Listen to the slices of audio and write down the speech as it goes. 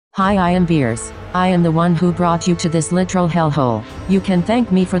Hi, I am Beers. I am the one who brought you to this literal hellhole. You can thank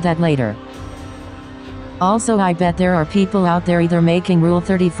me for that later. Also, I bet there are people out there either making Rule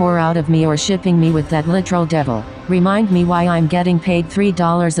 34 out of me or shipping me with that literal devil. Remind me why I'm getting paid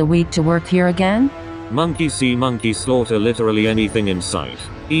 $3 a week to work here again? Monkey see monkey slaughter literally anything in sight.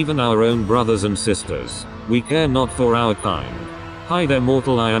 Even our own brothers and sisters. We care not for our kind. Hi there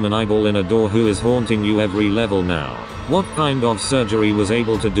mortal, I am an eyeball in a door who is haunting you every level now. What kind of surgery was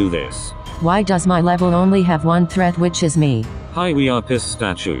able to do this? Why does my level only have one threat, which is me? Hi, we are piss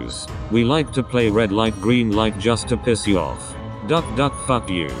statues. We like to play red light green light just to piss you off. Duck duck fuck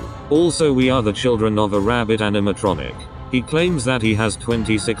you. Also, we are the children of a rabbit animatronic. He claims that he has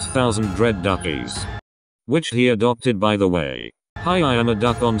 26,000 dread duckies. Which he adopted, by the way. Hi, I am a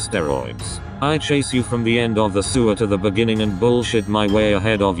duck on steroids. I chase you from the end of the sewer to the beginning and bullshit my way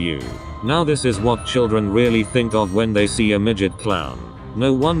ahead of you. Now this is what children really think of when they see a midget clown.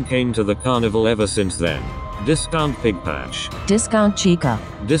 No one came to the carnival ever since then. Discount pig patch. Discount chica.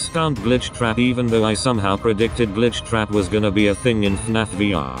 Discount glitch trap, even though I somehow predicted glitch trap was gonna be a thing in FNAF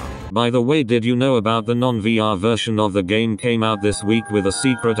VR. By the way, did you know about the non-VR version of the game came out this week with a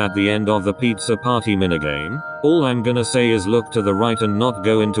secret at the end of the pizza party minigame? All I'm gonna say is look to the right and not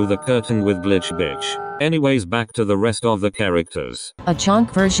go into the curtain with glitch bitch. Anyways, back to the rest of the characters. A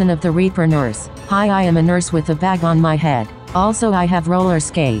chunk version of the Reaper nurse. Hi, I am a nurse with a bag on my head. Also, I have roller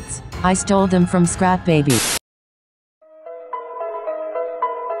skates. I stole them from Scrap Baby.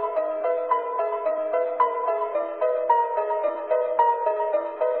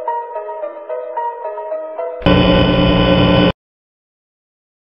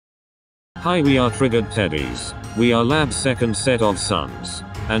 Hi, we are Triggered Teddies. We are Lab's second set of sons.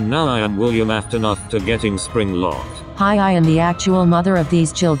 And now I am William Afternuff to getting spring locked. Hi, I am the actual mother of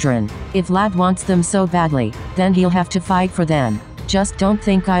these children. If Lad wants them so badly, then he'll have to fight for them. Just don't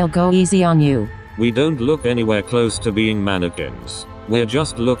think I'll go easy on you. We don't look anywhere close to being mannequins. We're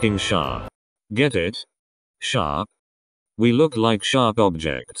just looking sharp. Get it? Sharp? We look like sharp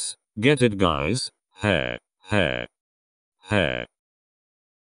objects. Get it, guys? Hair. Hair. Hair.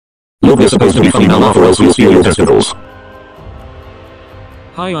 Look, we're supposed to be funny now, or else we'll steal your testicles.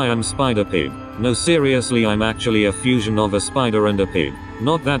 Hi, I am Spider Pig. No, seriously, I'm actually a fusion of a spider and a pig.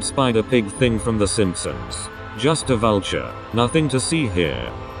 Not that Spider Pig thing from The Simpsons. Just a vulture. Nothing to see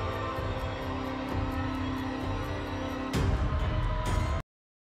here.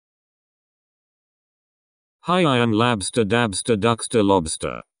 Hi, I am Labster Dabster Duckster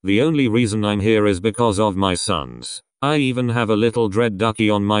Lobster. The only reason I'm here is because of my sons. I even have a little dread ducky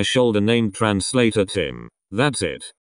on my shoulder named Translator Tim. That's it.